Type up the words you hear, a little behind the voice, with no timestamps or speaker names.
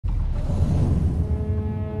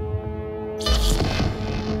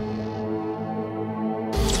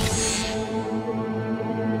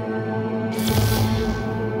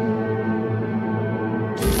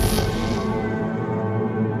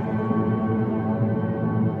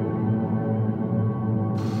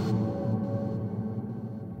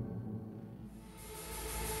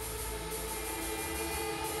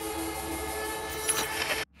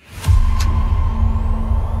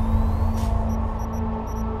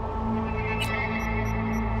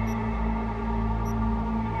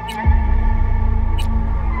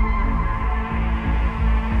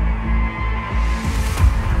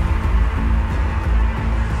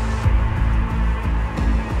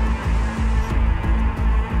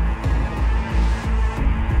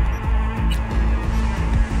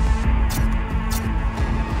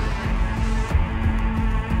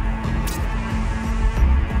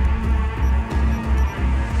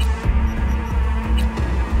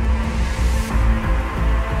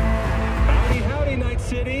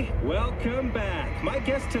Welcome back. My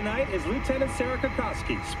guest tonight is Lieutenant Sarah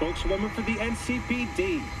Kokoski, spokeswoman for the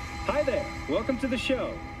NCPD. Hi there. Welcome to the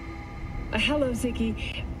show. Hello,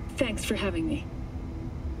 Ziggy. Thanks for having me.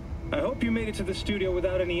 I hope you made it to the studio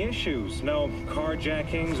without any issues. No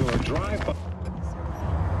carjackings or drive-by.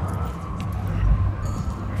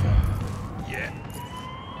 Yeah.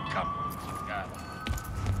 Come. Got it.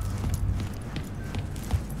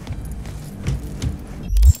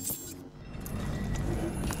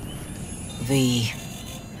 V,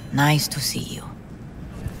 nice to see you.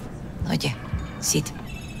 Oye, sit.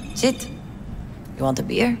 Sit. You want a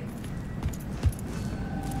beer?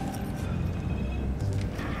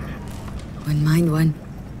 Wouldn't mind one.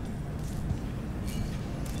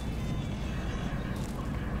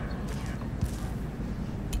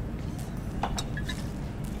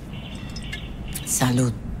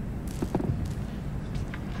 Salud.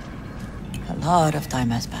 A lot of time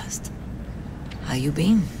has passed. How you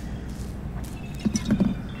been?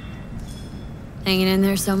 Hanging in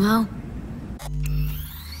there somehow?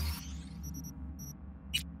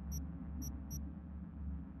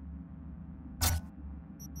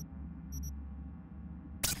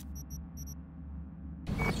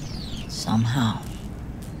 Somehow.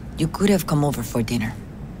 You could have come over for dinner.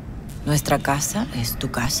 Nuestra casa es tu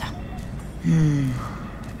casa.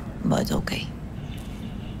 But okay.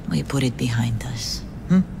 We put it behind us.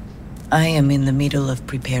 I am in the middle of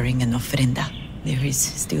preparing an ofrenda. There is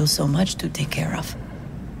still so much to take care of.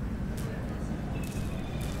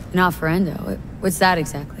 An ofrenda? What's that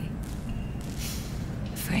exactly?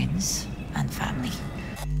 Friends and family.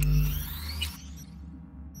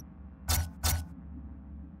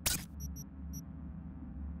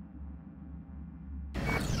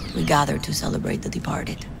 We gather to celebrate the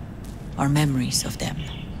departed, our memories of them.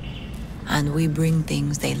 And we bring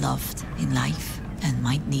things they loved in life and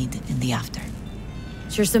might need in the after.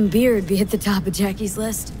 Sure some beer would be at the top of Jackie's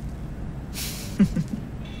list.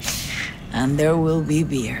 And there will be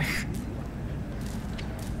beer.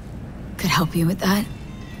 Could help you with that.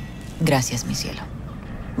 Gracias, mi cielo.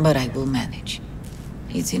 But I will manage.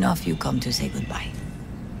 It's enough you come to say goodbye.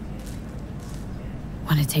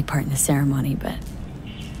 Want to take part in the ceremony, but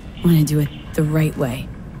want to do it the right way,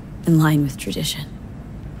 in line with tradition.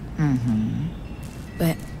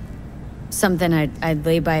 But something I'd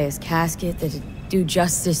lay by his casket that'd do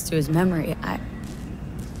justice to his memory. I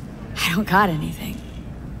don't got anything.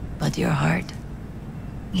 But your heart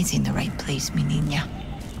is in the right place, mi niña.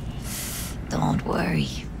 Don't worry.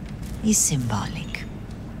 It's symbolic.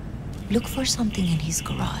 Look for something in his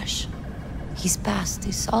garage. His past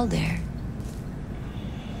is all there.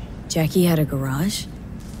 Jackie had a garage?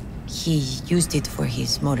 He used it for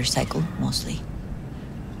his motorcycle, mostly.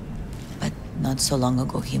 But not so long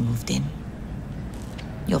ago he moved in.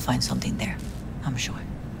 You'll find something there, I'm sure.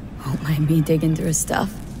 Won't mind me digging through his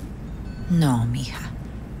stuff? No, mija.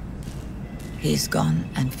 He's gone,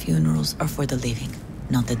 and funerals are for the living,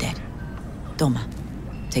 not the dead. Toma,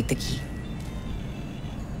 take the key.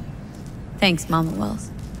 Thanks, Mama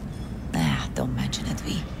Wells. Don't mention it,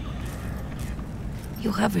 V.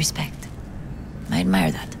 You have respect. I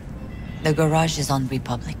admire that. The garage is on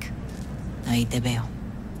Republic. Ahí te veo.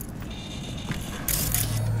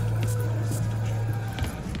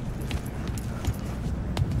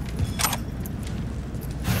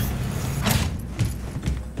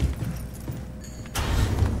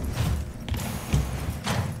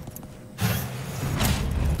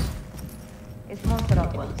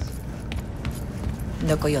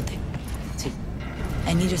 The Coyote. Sí.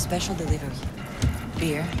 I need a special delivery.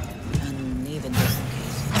 Beer, and even just in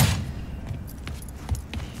case.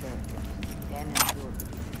 Sure. 10 and 2.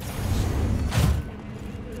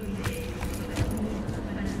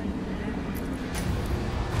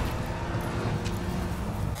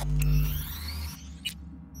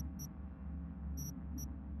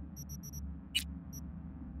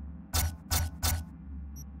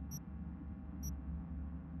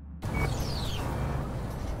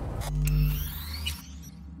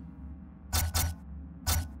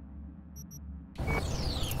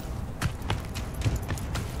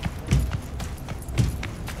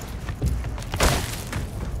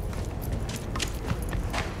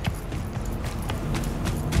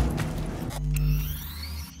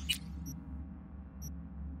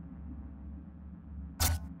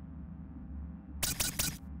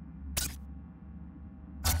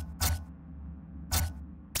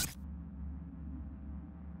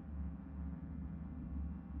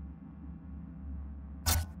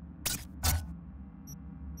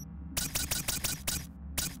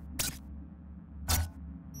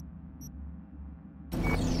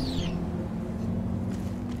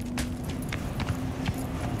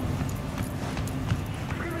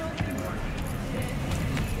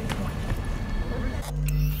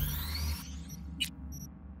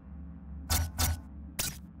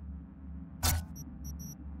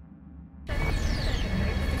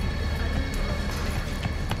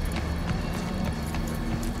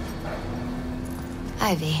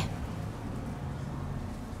 Ivy.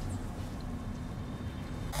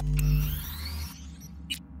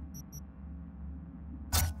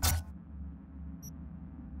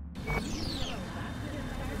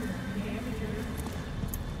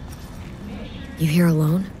 You here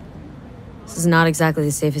alone? This is not exactly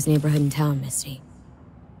the safest neighborhood in town, Misty.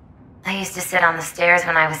 I used to sit on the stairs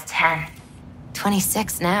when I was 10.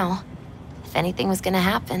 26 now. If anything was gonna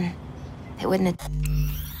happen, it wouldn't have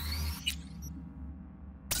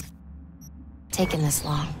taken this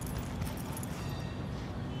long.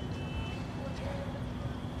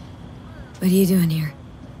 What are you doing here?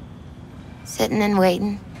 Sitting and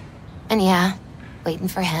waiting. And yeah, waiting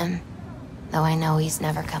for him. Though I know he's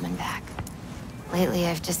never coming back. Lately,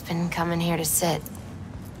 I've just been coming here to sit.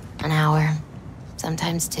 An hour,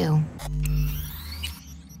 sometimes 2.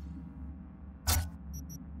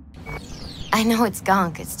 I know it's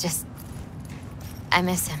gunk, it's just... I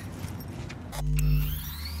miss him.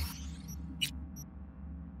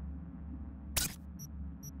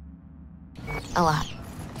 A lot.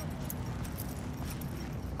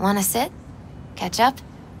 Wanna sit? Catch up?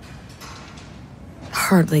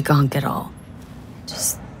 Hardly gonk at all.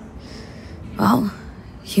 Just... well,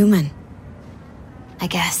 human. I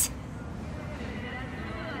guess.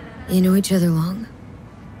 You know each other long?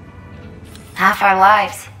 Half our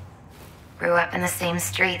lives. Grew up in the same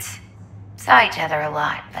streets. Saw each other a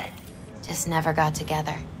lot, but just never got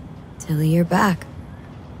together. Till a year back.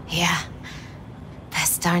 Yeah.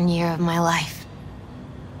 Best darn year of my life.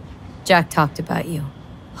 Jack talked about you.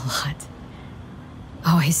 A lot.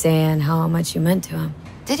 Always saying how much you meant to him.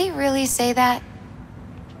 Did he really say that?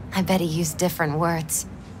 I bet he used different words.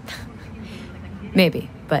 Maybe,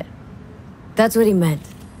 but that's what he meant.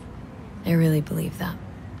 I really believe that.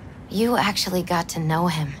 You actually got to know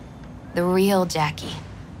him. The real Jackie.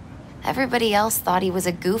 Everybody else thought he was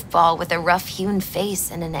a goofball with a rough-hewn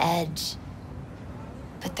face and an edge.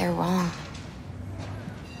 But they're wrong.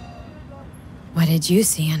 What did you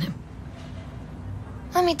see in him?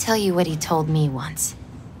 Let me tell you what he told me once.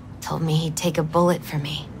 Told me he'd take a bullet for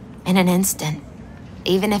me. In an instant.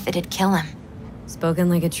 Even if it'd kill him. Spoken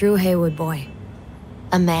like a true Haywood boy.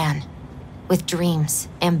 A man. With dreams,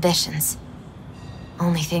 ambitions.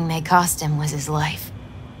 Only thing they cost him was his life.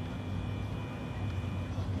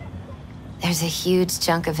 There's a huge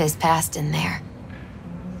chunk of his past in there.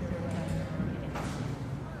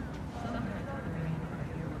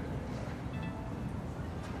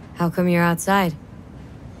 How come you're outside?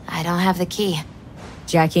 I don't have the key.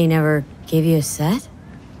 Jackie never gave you a set?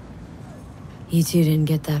 You two didn't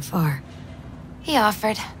get that far. He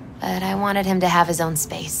offered, but I wanted him to have his own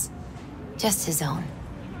space. Just his own.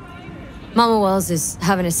 Mama Wells is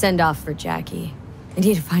having a send-off for Jackie. I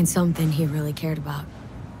need to find something he really cared about.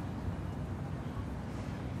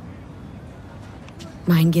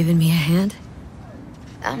 Mind giving me a hand?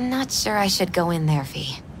 I'm not sure I should go in there,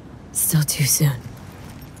 V. Still too soon.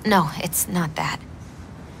 No, it's not that.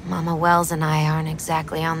 Mama Wells and I aren't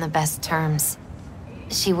exactly on the best terms.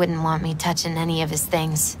 She wouldn't want me touching any of his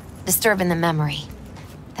things, disturbing the memory.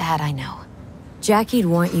 That I know. Jackie'd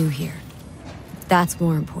want you here. That's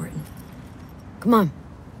more important. Come on.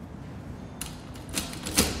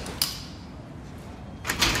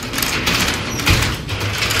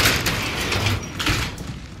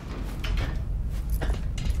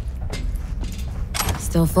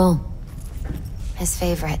 Still full. His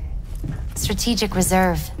favorite. Strategic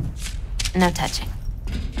reserve. No touching.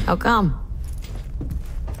 How come?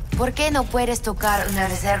 ¿Por qué no puedes tocar una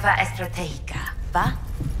reserva estratégica, va?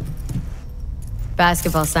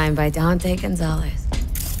 Basketball signed by Dante Gonzalez.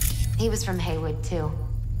 He was from Haywood, too.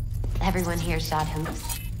 Everyone here shot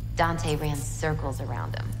hoops. Dante ran circles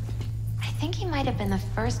around him. I think he might have been the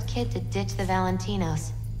first kid to ditch the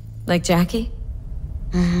Valentinos. Like Jackie?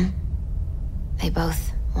 Mm-hmm. They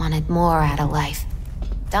both wanted more out of life.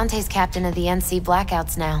 Dante's captain of the NC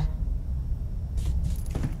Blackouts now.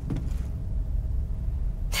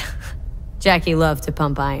 Jackie loved to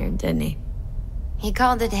pump iron, didn't he? He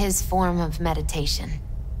called it his form of meditation.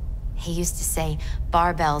 He used to say,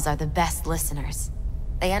 barbells are the best listeners.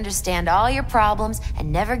 They understand all your problems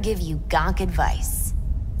and never give you gonk advice.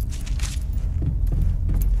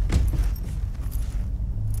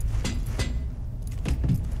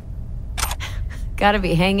 Gotta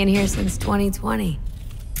be hanging here since 2020.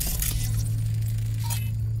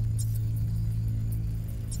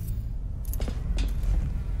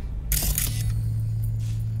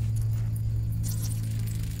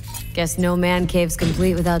 Guess no man cave's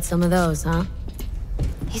complete without some of those, huh?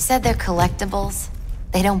 He said they're collectibles.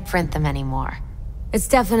 They don't print them anymore. It's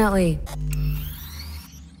definitely...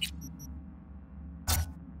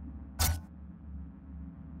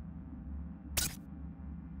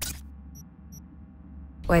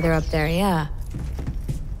 why they're up there, yeah.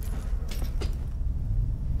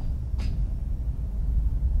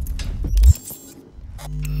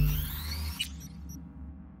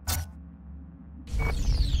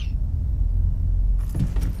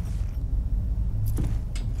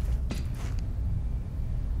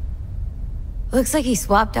 Looks like he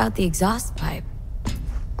swapped out the exhaust pipe.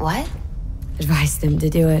 What? Advised him to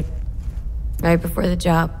do it. Right before the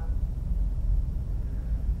job.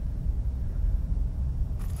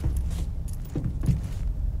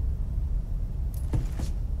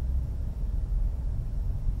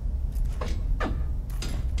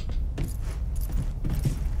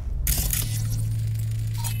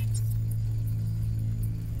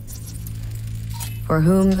 For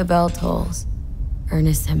whom the bell tolls.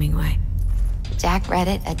 Ernest Hemingway. Jack read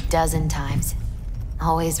it a dozen times.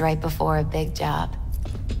 Always right before a big job.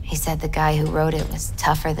 He said the guy who wrote it was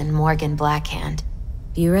tougher than Morgan Blackhand.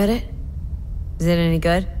 You read it? Is it any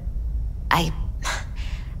good? I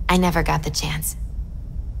never got the chance.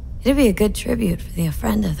 It'd be a good tribute for the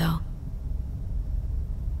ofrenda, though.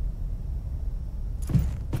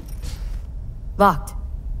 Locked.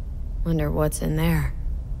 Wonder what's in there.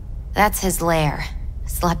 That's his lair.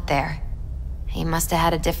 Slept there. He must have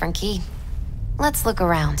had a different key. Let's look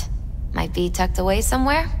around. Might be tucked away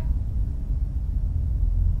somewhere?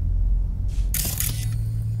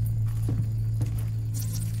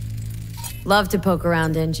 Love to poke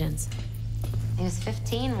around engines. He was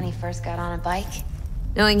 15 when he first got on a bike.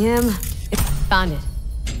 Knowing him, found it.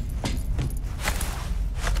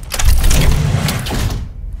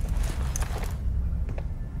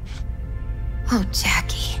 Oh,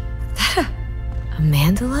 Jackie. A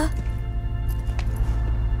mandala?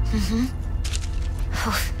 Mm-hmm.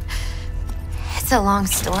 It's a long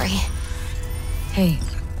story. Hey,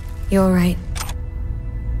 you alright?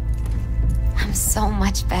 I'm so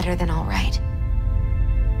much better than alright.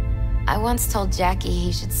 I once told Jackie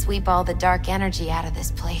he should sweep all the dark energy out of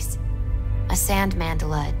this place. A sand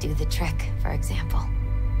mandala'd do the trick, for example.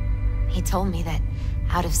 He told me that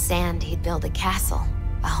out of sand he'd build a castle,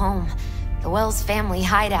 a home, the Wells family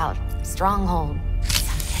hideout, stronghold,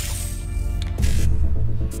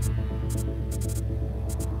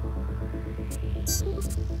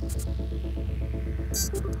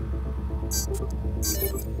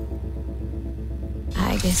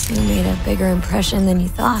 I guess you made a bigger impression than you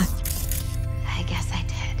thought. I guess I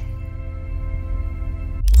did.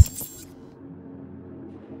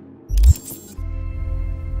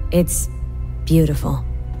 It's beautiful.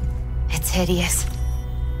 It's hideous.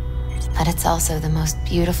 But it's also the most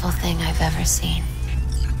beautiful thing I've ever seen.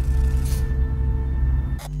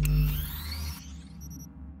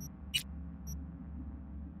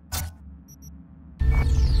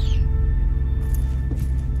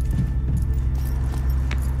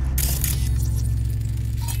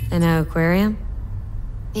 An aquarium?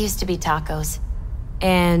 It used to be tacos.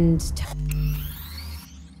 And...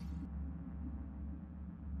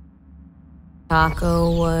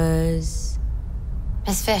 Taco was...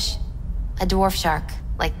 Miss Fish. A dwarf shark.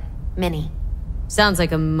 Like, mini. Sounds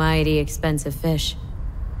like a mighty expensive fish.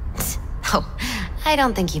 Oh, I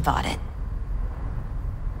don't think he bought it.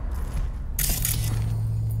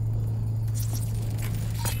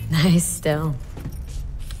 Nice still.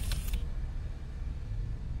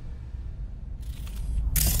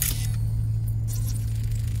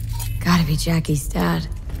 Gotta be Jackie's dad.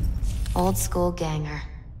 Old school ganger.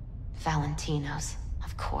 Valentino's,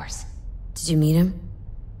 of course. Did you meet him?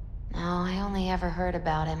 No, I only ever heard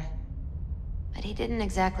about him. But he didn't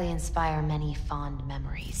exactly inspire many fond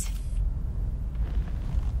memories.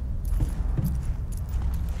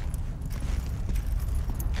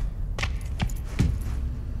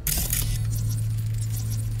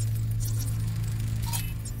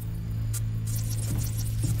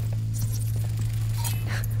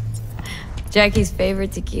 Jackie's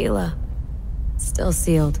favorite tequila. Still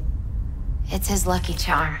sealed. It's his lucky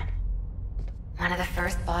charm. One of the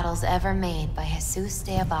first bottles ever made by Jesus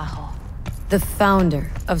de Abajo. The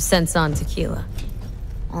founder of Senson Tequila.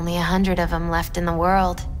 Only 100 of them left in the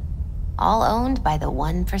world. All owned by the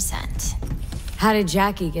 1%. How did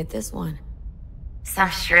Jackie get this one? Some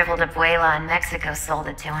shriveled abuela in Mexico sold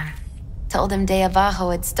it to him. Told him de Abajo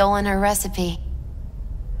had stolen her recipe.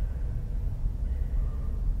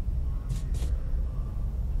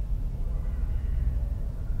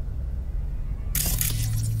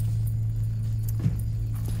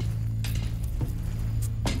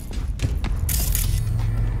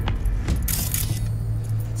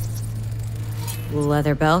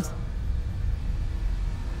 Leather belt?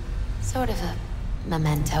 Sort of a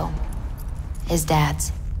memento. His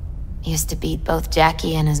dad's. Used to beat both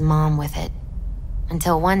Jackie and his mom with it.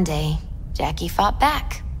 Until one day, Jackie fought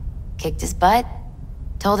back. Kicked his butt.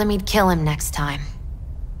 Told him he'd kill him next time.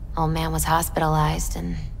 Old man was hospitalized,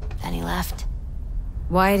 and then he left.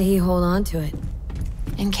 Why'd he hold on to it?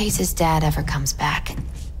 In case his dad ever comes back.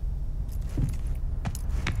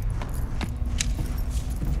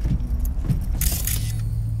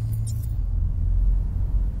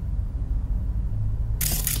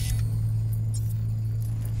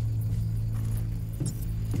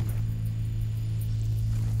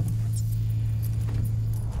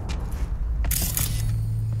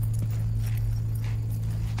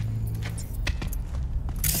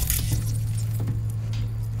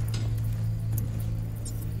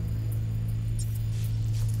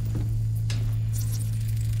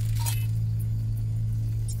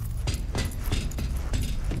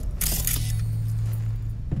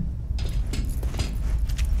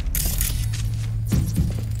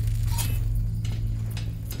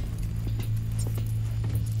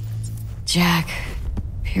 Jack.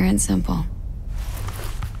 Pure and simple.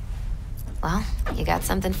 Well, you got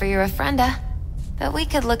something for your ofrenda. But we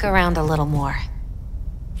could look around a little more.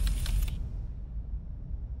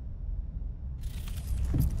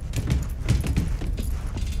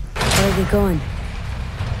 Where are we going?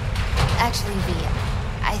 Actually, V,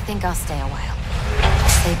 I think I'll stay a while. I'll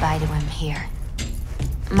say bye to him here.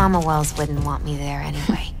 Mama Wells wouldn't want me there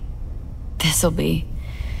anyway. This'll be...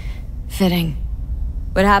 fitting.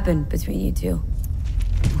 What happened between you two?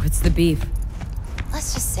 What's the beef?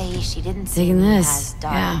 Let's just say she didn't see Digging me this. as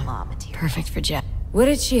daughter-in-law material. Perfect for Jack. What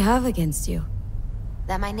did she have against you?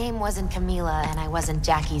 That my name wasn't Camila and I wasn't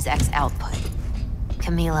Jackie's ex-output.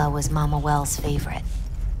 Camila was Mama Wells' favorite.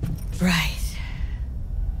 Right.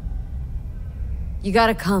 You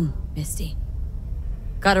gotta come, Misty.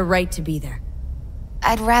 Got a right to be there.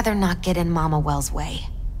 I'd rather not get in Mama Wells' way.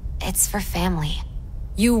 It's for family.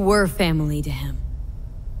 You were family to him.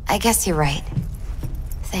 I guess you're right.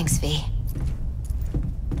 Thanks, V.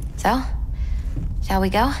 So, shall we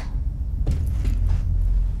go?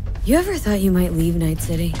 You ever thought you might leave Night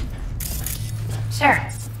City? Sure.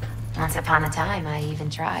 Once upon a time, I even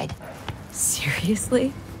tried.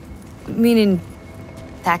 Seriously? Meaning...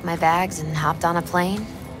 Packed my bags and hopped on a plane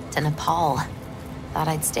to Nepal. Thought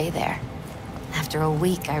I'd stay there. After a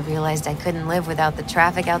week, I realized I couldn't live without the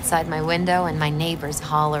traffic outside my window and my neighbors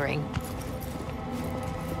hollering.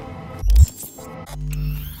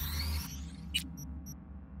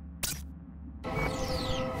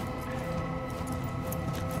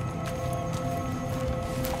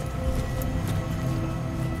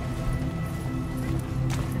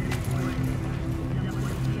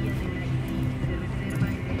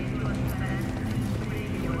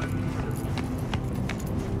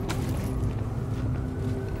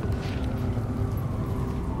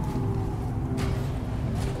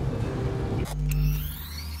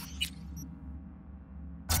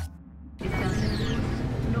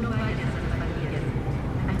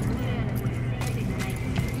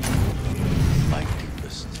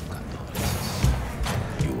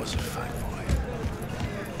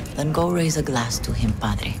 Then go raise a glass to him,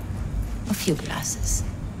 Padre. A few glasses.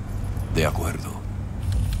 De acuerdo.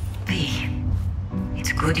 V,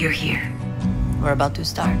 it's good you're here. We're about to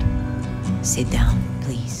start. Sit down,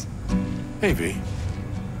 please. Hey, V.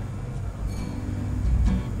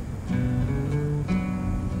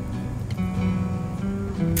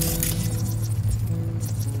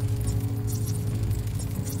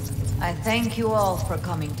 I thank you all for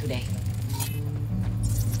coming today.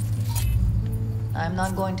 I'm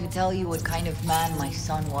not going to tell you what kind of man my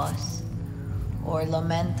son was, or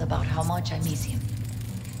lament about how much I miss him.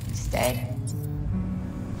 Instead,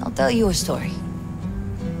 I'll tell you a story.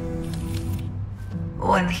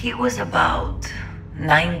 When he was about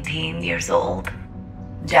 19 years old,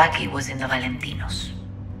 Jackie was in the Valentinos.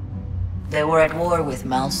 They were at war with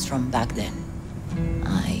Maelstrom back then.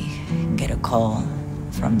 I get a call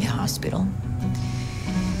from the hospital.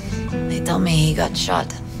 They tell me he got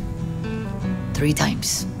shot 3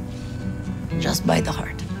 times, just by the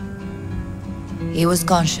heart. He was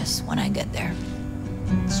conscious when I get there.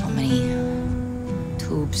 So many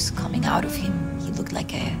tubes coming out of him. He looked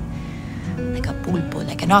like a pulpo,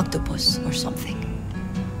 like an octopus or something.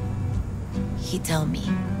 He tell me,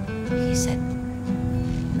 he said,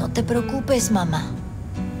 "No te preocupes, mama.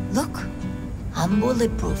 Look, I'm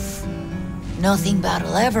bulletproof. Nothing bad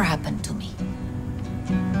will ever happen to me."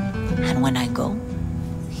 And when I go,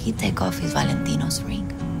 he take off his Valentino's ring.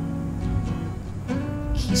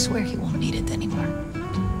 He swear he won't need it anymore.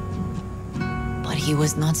 But he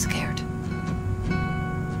was not scared.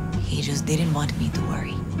 He just didn't want me to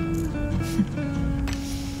worry.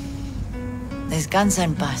 Descansa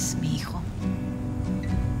en paz, mi hijo.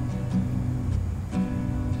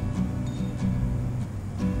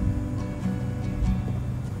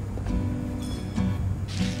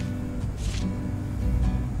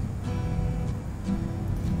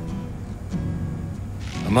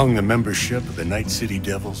 Among the membership of the Night City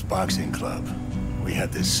Devils Boxing Club, we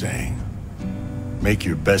had this saying. Make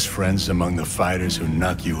your best friends among the fighters who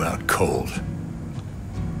knock you out cold.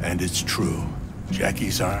 And it's true.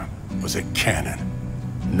 Jackie's arm was a cannon.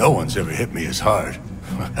 No one's ever hit me as hard.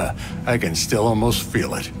 I can still almost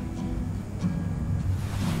feel it.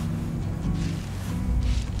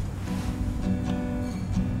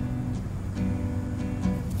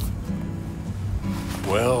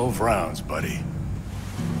 "12 rounds, buddy."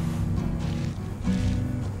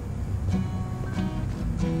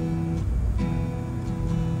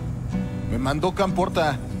 Me mandó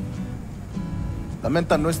Camporta.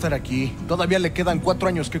 Lamenta no estar aquí. Todavía le quedan 4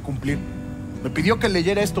 años que cumplir. Me pidió que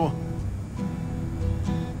leyera esto.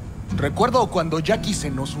 Recuerdo cuando Jackie se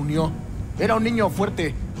nos unió. Era un niño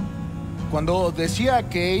fuerte. Cuando decía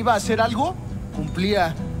que iba a hacer algo,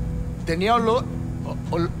 cumplía. Tenía honor.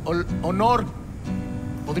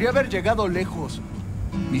 Podría haber llegado lejos.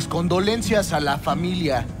 Mis condolencias a la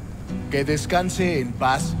familia. Que descanse en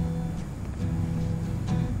paz.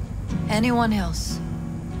 Anyone else?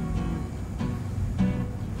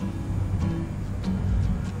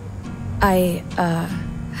 I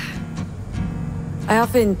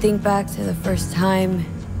often think back to the first time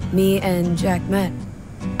me and Jack met.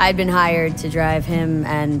 I'd been hired to drive him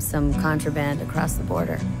and some contraband across the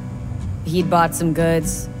border. He'd bought some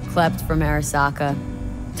goods, klept from Arasaka.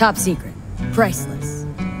 Top secret. Priceless.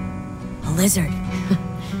 A lizard.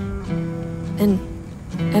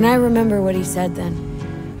 And I remember what he said then.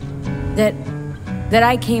 That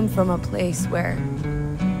I came from a place where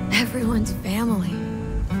everyone's family.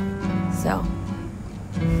 So,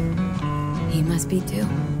 he must be too.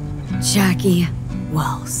 Jackie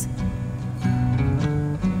Wells.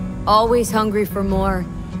 Always hungry for more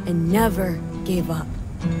and never gave up.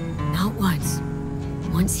 Not once.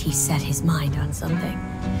 Once he set his mind on something.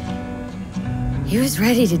 He was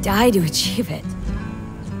ready to die to achieve it.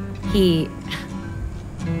 He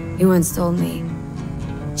once told me,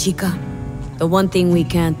 "Chica, the one thing we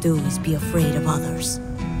can't do is be afraid of others."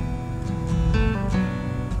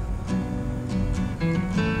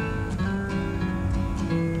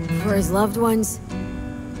 For his loved ones,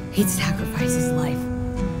 he'd sacrifice his life.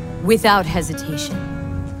 Without hesitation.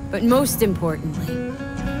 But most importantly,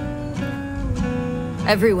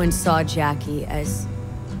 everyone saw Jackie as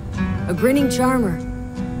a grinning charmer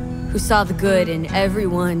who saw the good in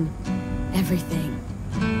everyone, everything.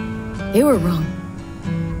 They were wrong.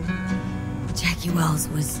 Jackie Wells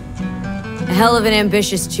was a hell of an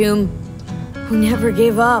ambitious chum who never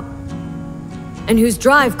gave up and whose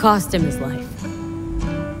drive cost him his life.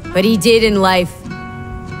 But he did in life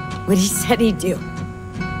what he said he'd do.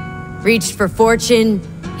 Reached for fortune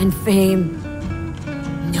and fame.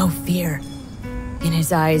 No fear in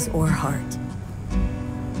his eyes or heart.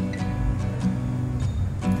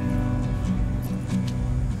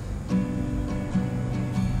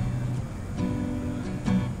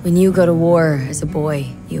 When you go to war as a boy,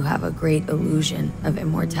 you have a great illusion of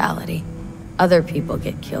immortality. Other people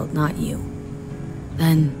get killed, not you.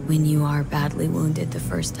 Then, when you are badly wounded the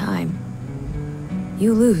first time,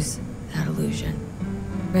 you lose that illusion.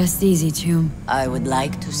 Rest easy, chum. I would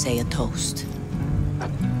like to say a toast.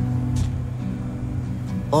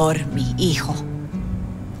 Por mi hijo.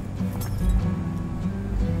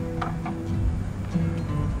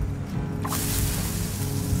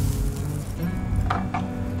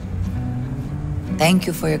 Thank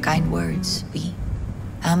you for your kind words, V.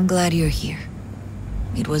 I'm glad you're here.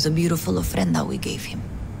 It was a beautiful ofrenda we gave him.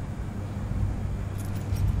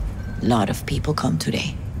 A lot of people come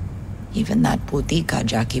today. Even that putica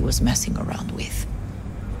Jackie was messing around with.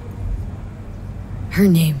 Her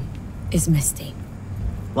name is Misty.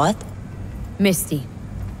 What? Misty.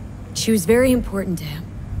 She was very important to him.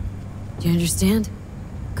 Do you understand?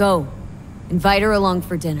 Go. Invite her along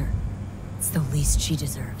for dinner. It's the least she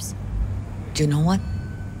deserves. Do you know what?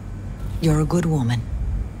 You're a good woman.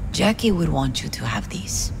 Jackie would want you to have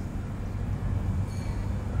these.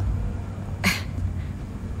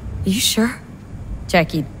 You sure?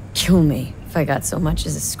 Jackie'd kill me if I got so much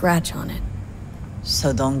as a scratch on it.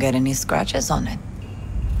 So don't get any scratches on it.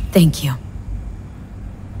 Thank you.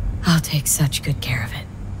 I'll take such good care of it.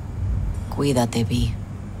 Cuídate, V.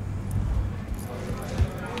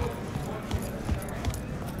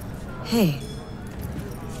 Hey.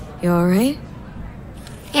 You alright?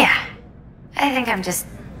 Yeah. I think I'm just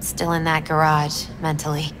still in that garage,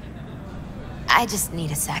 mentally. I just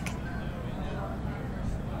need a sec.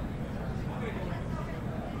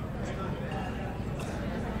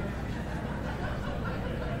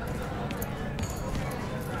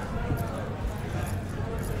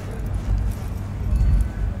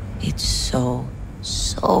 It's so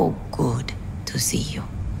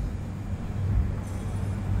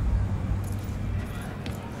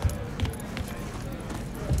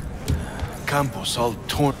Campos all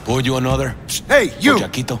torn. Pour you another? Hey, you! For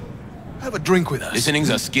Jaquito? Have a drink with us. Listening's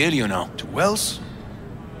a skill, you know. To Wells?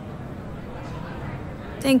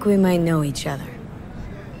 Think we might know each other.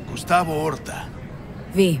 Gustavo Horta.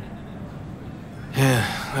 V.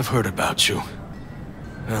 Yeah, I've heard about you.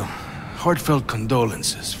 Well, heartfelt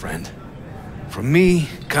condolences, friend. From me,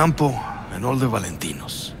 Campo, and all the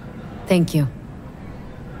Valentinos. Thank you.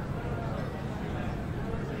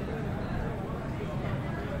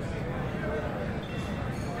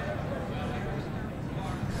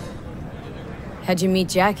 How'd you meet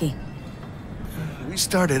Jackie? We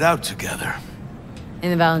started out together. In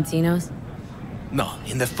the Valentinos? No,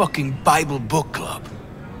 in the fucking Bible book club.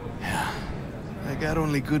 Yeah, I got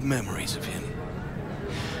only good memories of him.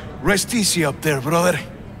 Rest easy up there, brother.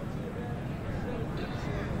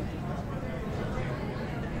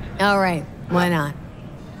 All right, why not?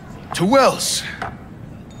 To Wells.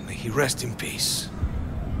 May he rest in peace.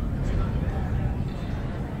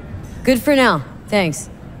 Good for now, thanks.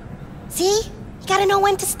 See? You gotta know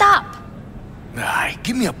when to stop. Ay,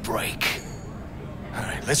 give me a break. All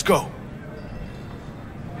right, let's go.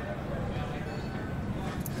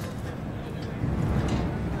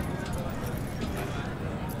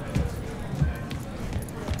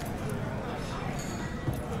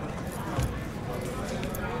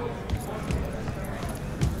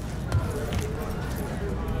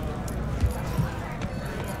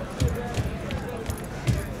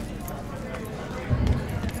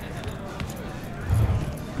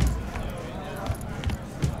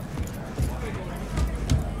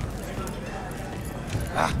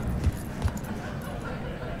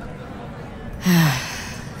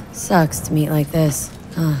 Sucks to meet like this,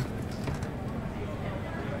 huh?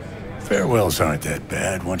 Farewells aren't that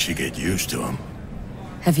bad once you get used to them.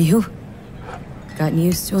 Have you gotten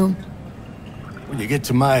used to him? When you get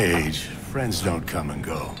to my age, friends don't come and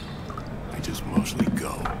go. They just mostly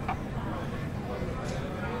go.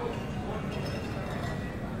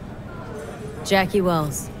 Jackie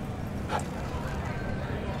Wells.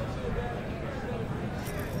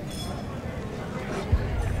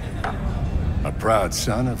 A proud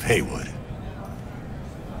son of Haywood.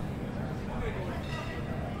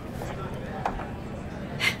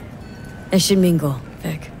 I should mingle,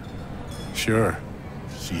 Vic. Sure.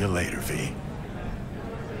 See you later, V.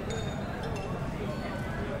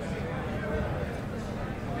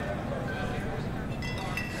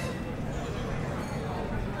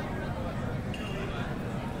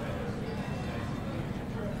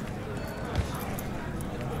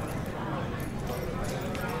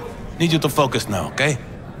 Need you to focus now, okay?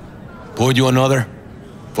 Pour you another?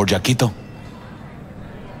 For Jaquito?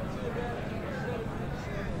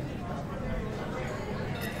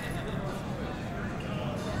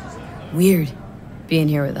 Weird, being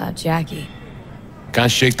here without Jackie.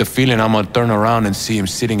 Can't shake the feeling I'm gonna turn around and see him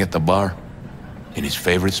sitting at the bar. In his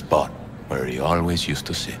favorite spot, where he always used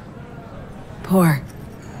to sit. Pour.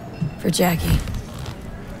 For Jackie.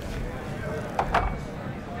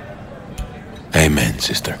 Amen,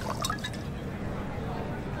 sister.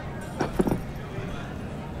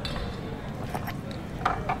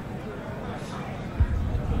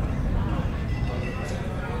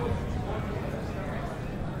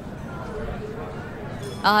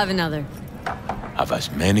 I'll have another. Have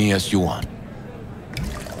as many as you want.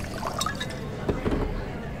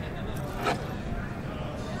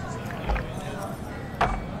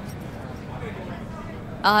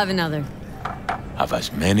 I'll have another. Have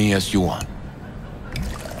as many as you want.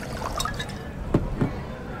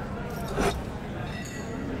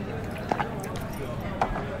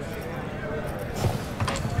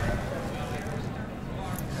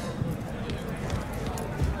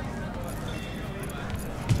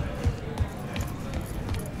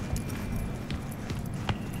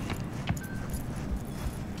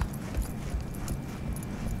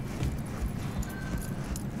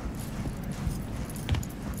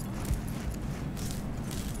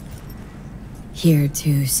 Here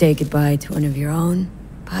to say goodbye to one of your own,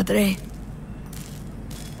 Padre?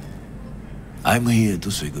 I'm here to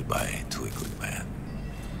say goodbye to a good man.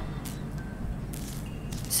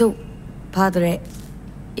 So, Padre,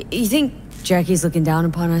 you think Jackie's looking down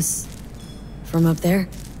upon us from up there?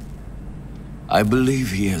 I believe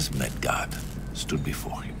he has met God, stood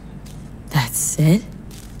before him. That's it?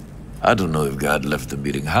 I don't know if God left the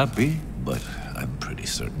meeting happy, but I'm pretty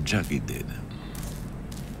certain Jackie did.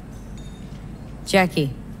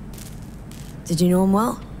 Jackie, did you know him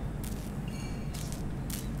well?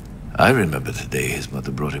 I remember the day his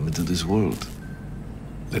mother brought him into this world.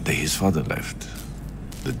 The day his father left.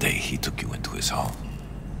 The day he took you into his home.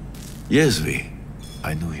 Yes, V.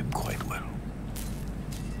 I knew him quite well.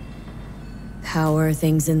 How are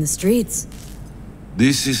things in the streets?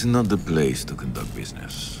 This is not the place to conduct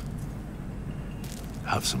business.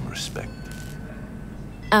 Have some respect.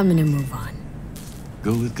 I'm gonna move on.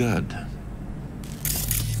 Go with God.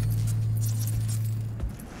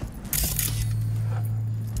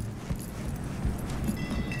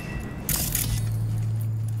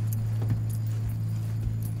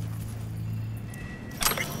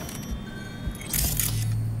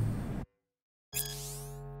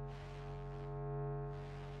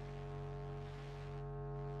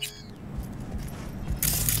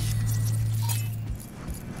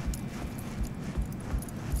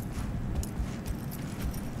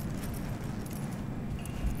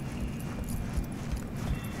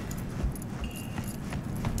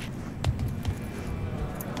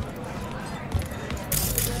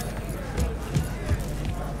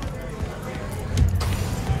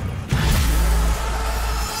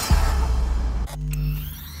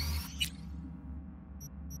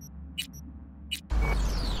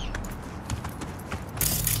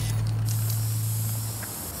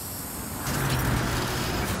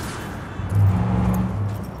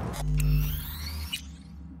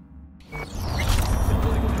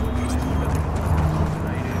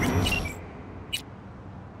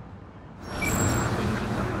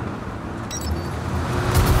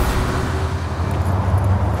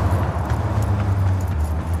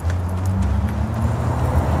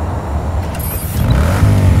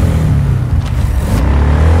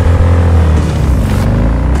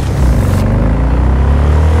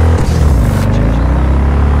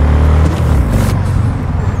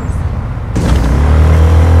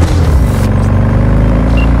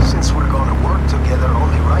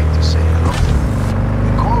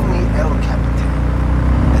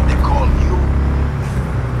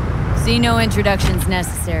 No introductions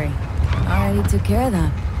necessary. Already took care of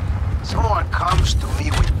that. Someone comes to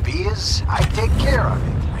me with biz, I take care of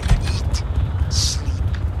it. I eat, sleep,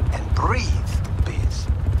 and breathe biz.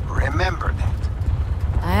 Remember that.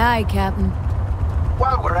 Aye, aye, Captain.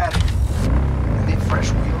 While we're at it, you need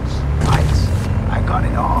fresh wheels, lights. I got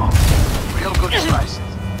it all. Real good prices.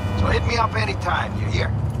 So hit me up anytime, you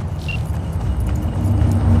hear?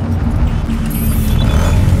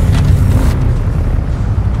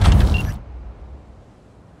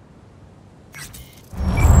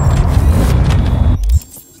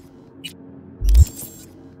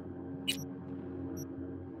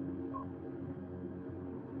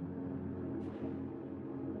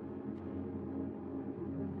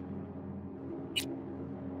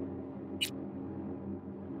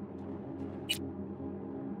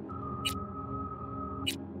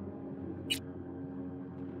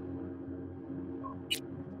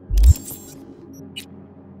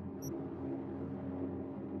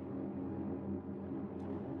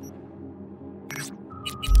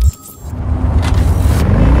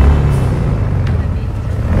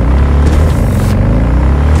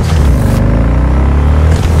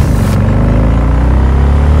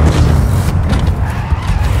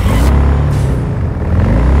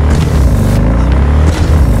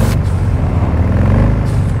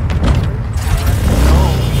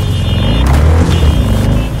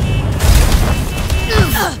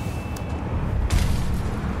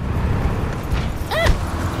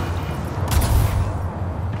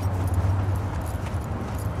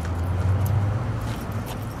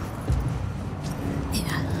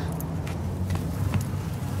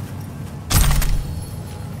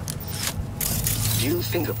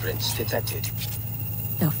 Fingerprints detected.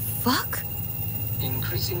 The fuck?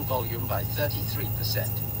 Increasing volume by 33%.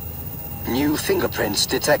 New fingerprints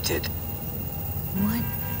detected.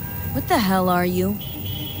 What the hell are you?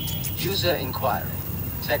 User inquiry.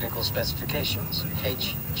 Technical specifications.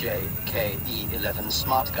 HJKE11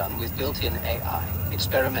 smart gun with built-in AI.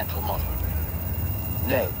 Experimental model.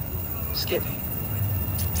 Name. Skippy.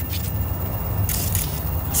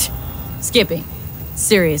 Skippy.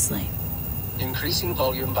 Seriously. Increasing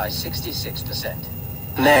volume by 66%.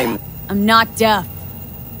 Name. I'm not deaf.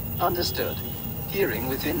 Understood. Hearing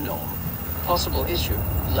within norm. Possible issue,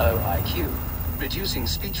 low IQ. Reducing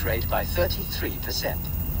speech rate by 33%.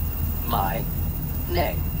 My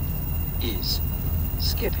name is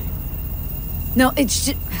Skippy. No, it's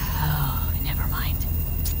just... Oh, never mind.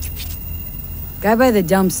 Guy by the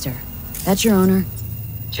dumpster. That's your owner?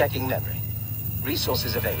 Checking memory.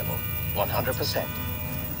 Resources available. 100%.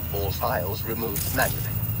 All files removed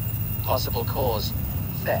manually. Possible cause,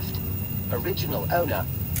 theft. Original owner,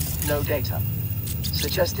 no data.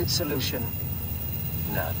 Suggested solution,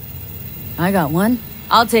 none. I got one.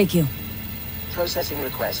 I'll take you. Processing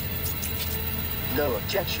request. No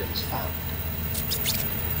objections found.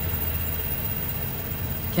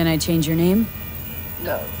 Can I change your name?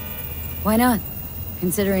 No. Why not?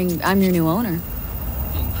 Considering I'm your new owner.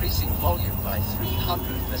 Increasing volume by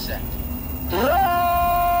 300%.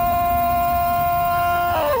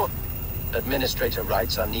 Administrator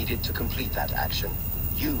rights are needed to complete that action.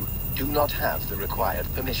 You do not have the required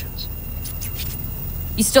permissions.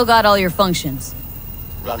 You still got all your functions.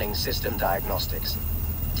 Running system diagnostics.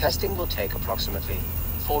 Testing will take approximately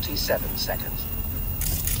 47 seconds.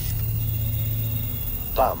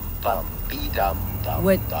 Bum, bum, be-dum, dum,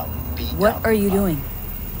 dum, be-dum. What are you doing?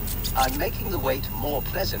 I'm making the wait more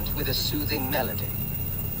pleasant with a soothing melody.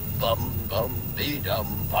 Bum, bum, be-dum,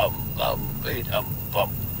 bum, bum, be-dum,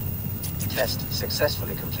 bum. Test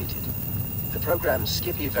successfully completed. The program's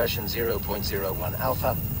Skippy version 0.01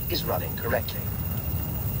 alpha is running correctly.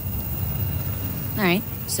 Alright,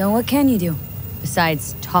 so what can you do?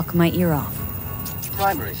 Besides talk my ear off.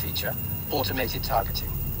 Primary feature, automated targeting.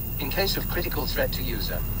 In case of critical threat to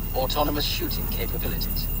user, autonomous shooting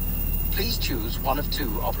capabilities. Please choose one of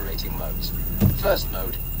two operating modes. First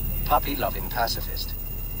mode, puppy-loving pacifist.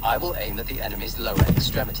 I will aim at the enemy's lower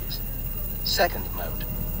extremities. Second mode,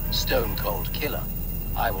 stone-cold killer.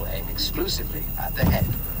 I will aim exclusively at the head.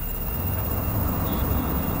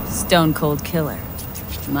 Stone-cold killer.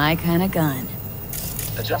 My kind of gun.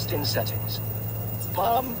 Adjusting settings.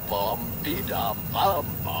 Bum, bum, be-dum, bum,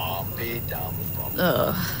 bum, be-dum, bum.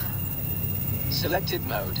 Ugh. Selected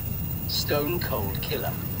mode, stone-cold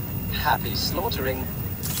killer. Happy slaughtering.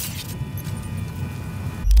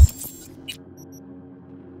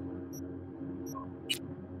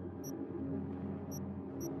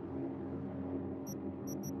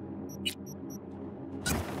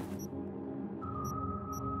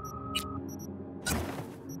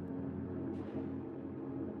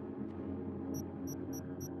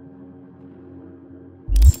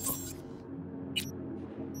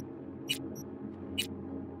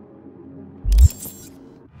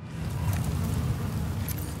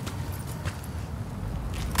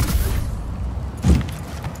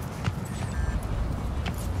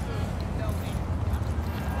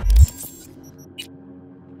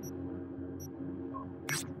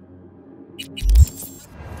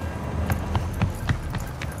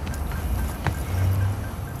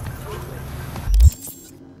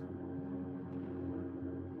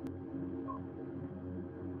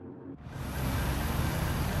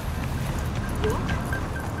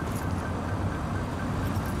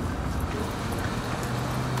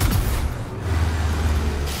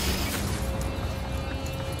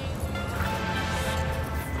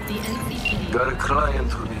 Got a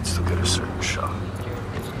client who needs to get a certain shard.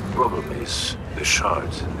 Problem is, the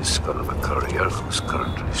shard's in the skull of a courier who's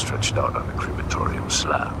currently stretched out on a crematorium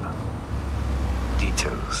slab.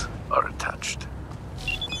 Details are attached.